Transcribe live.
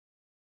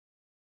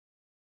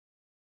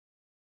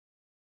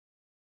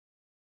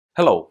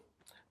Hello,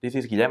 this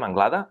is Guillem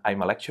Anglada.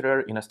 I'm a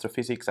lecturer in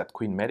astrophysics at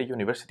Queen Mary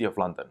University of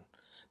London.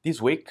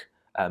 This week,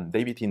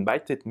 David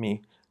invited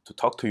me to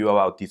talk to you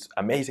about this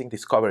amazing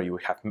discovery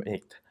we have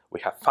made.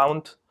 We have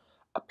found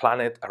a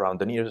planet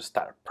around the nearest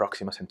star,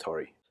 Proxima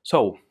Centauri.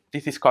 So,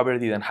 this discovery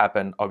didn't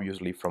happen,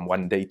 obviously, from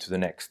one day to the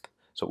next.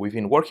 So we've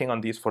been working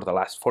on this for the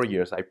last 4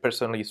 years. I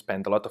personally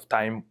spent a lot of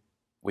time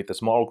with a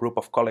small group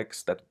of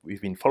colleagues that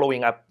we've been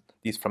following up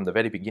this from the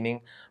very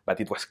beginning,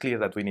 but it was clear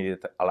that we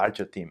needed a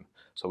larger team.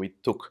 So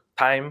it took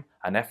time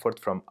and effort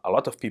from a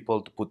lot of people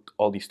to put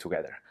all this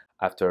together.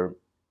 After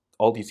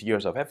all these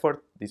years of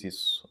effort, this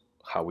is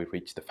how we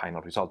reached the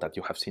final result that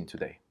you have seen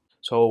today.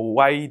 So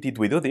why did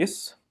we do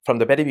this? From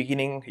the very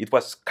beginning, it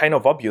was kind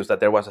of obvious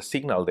that there was a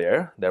signal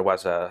there. There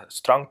was a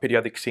strong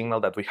periodic signal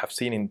that we have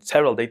seen in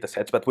several data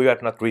sets, but we were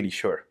not really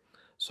sure.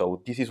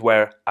 So this is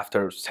where,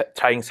 after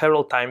trying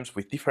several times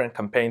with different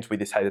campaigns, we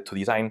decided to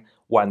design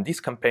this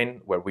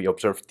campaign where we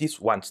observe this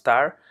one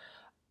star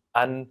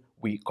and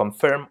we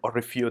confirm or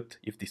refute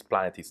if this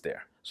planet is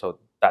there. So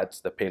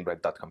that's the pale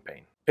red dot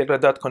campaign. Pale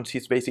red dot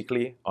consists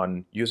basically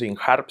on using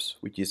HARPS,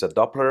 which is a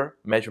Doppler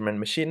measurement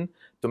machine,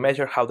 to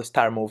measure how the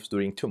star moves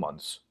during 2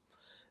 months.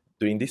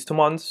 During these 2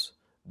 months,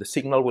 the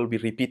signal will be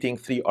repeating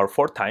 3 or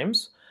 4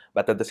 times,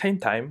 but at the same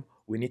time,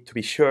 we need to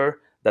be sure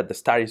that the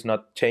star is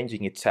not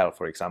changing itself.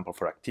 For example,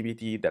 for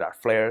activity, there are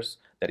flares,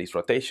 there is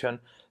rotation.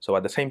 So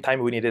at the same time,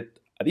 we needed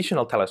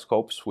additional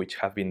telescopes, which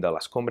have been the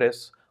Las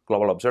Cumbres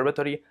Global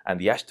Observatory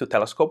and the ASH2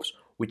 telescopes,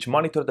 which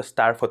monitor the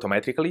star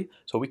photometrically,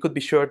 so we could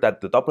be sure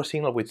that the Doppler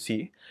signal we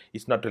see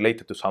is not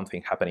related to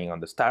something happening on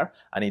the star,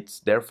 and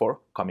it's therefore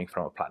coming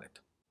from a planet.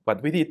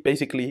 What we did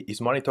basically is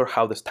monitor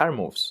how the star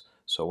moves.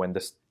 So when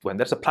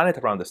there's a planet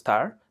around the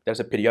star, there's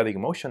a periodic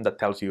motion that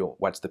tells you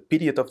what's the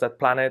period of that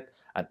planet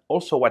and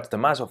also what's the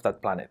mass of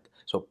that planet.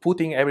 So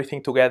putting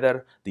everything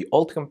together, the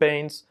old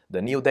campaigns,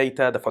 the new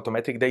data, the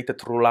photometric data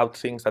to rule out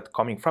things that are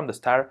coming from the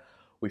star,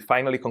 we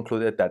finally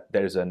concluded that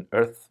there's an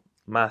Earth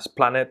mass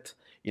planet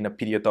in a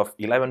period of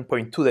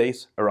 11.2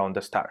 days around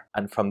the star.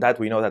 And from that,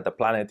 we know that the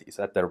planet is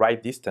at the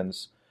right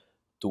distance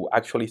to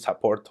actually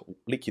support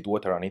liquid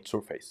water on its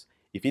surface.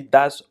 If it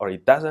does or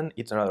it doesn't,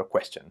 it's another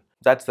question.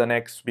 That's the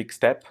next big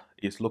step,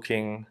 is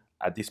looking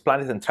at this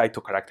planet and try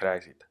to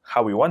characterize it.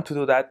 How we want to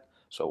do that?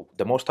 So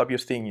the most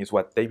obvious thing is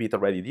what David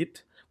already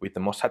did with the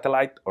MOSS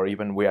satellite, or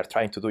even we are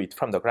trying to do it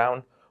from the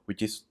ground,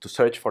 which is to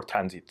search for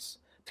transits.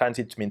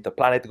 Transits mean the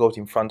planet goes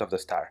in front of the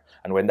star.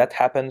 And when that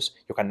happens,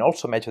 you can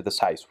also measure the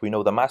size. We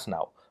know the mass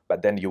now,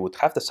 but then you would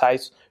have the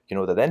size, you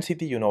know the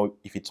density, you know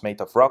if it's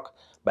made of rock,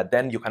 but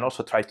then you can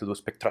also try to do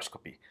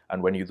spectroscopy.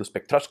 And when you do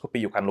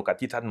spectroscopy, you can look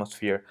at its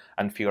atmosphere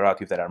and figure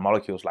out if there are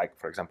molecules like,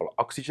 for example,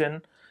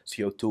 oxygen,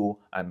 CO2,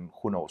 and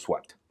who knows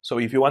what. So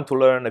if you want to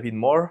learn a bit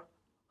more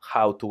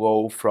how to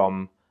go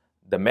from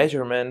the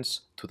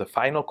measurements to the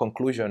final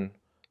conclusion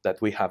that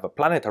we have a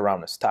planet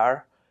around a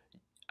star,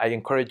 I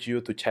encourage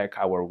you to check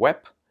our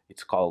web.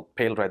 It's called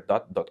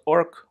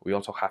palereddot.org. We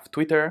also have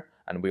Twitter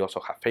and we also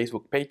have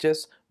Facebook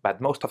pages,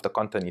 but most of the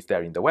content is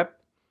there in the web.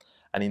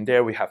 And in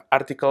there we have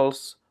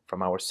articles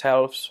from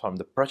ourselves, from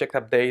the project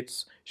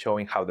updates,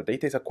 showing how the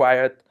data is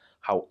acquired,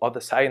 how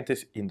other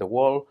scientists in the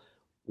world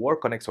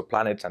work on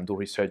exoplanets and do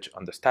research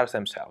on the stars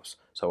themselves.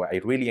 So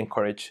I really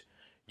encourage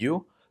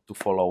you to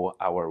follow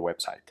our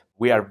website.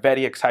 We are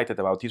very excited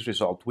about this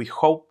result. We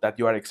hope that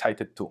you are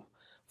excited too.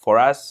 For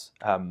us,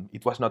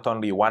 it was not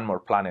only one more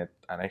planet,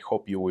 and I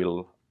hope you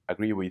will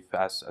agree with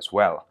us as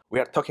well. We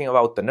are talking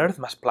about an Earth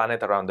mass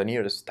planet around the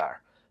nearest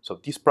star. So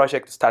this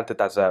project started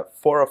as 4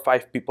 or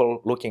 5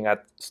 people looking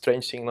at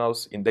strange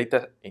signals in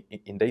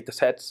data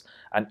sets,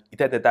 and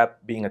it ended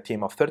up being a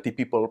team of 30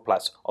 people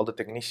plus all the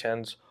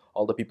technicians,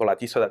 all the people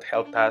at ISO that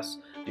helped us.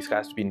 This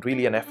has been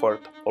really an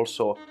effort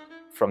also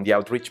from the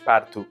outreach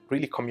part to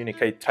really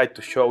communicate, try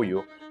to show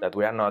you that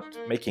we are not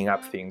making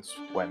up things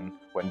when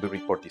we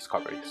report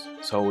discoveries.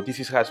 So this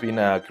has been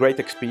a great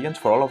experience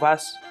for all of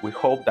us. We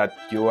hope that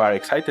you are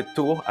excited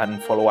too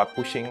and follow up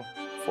pushing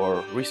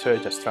for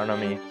research,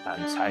 astronomy,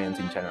 and science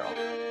in general.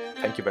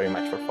 Thank you very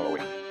much for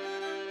following.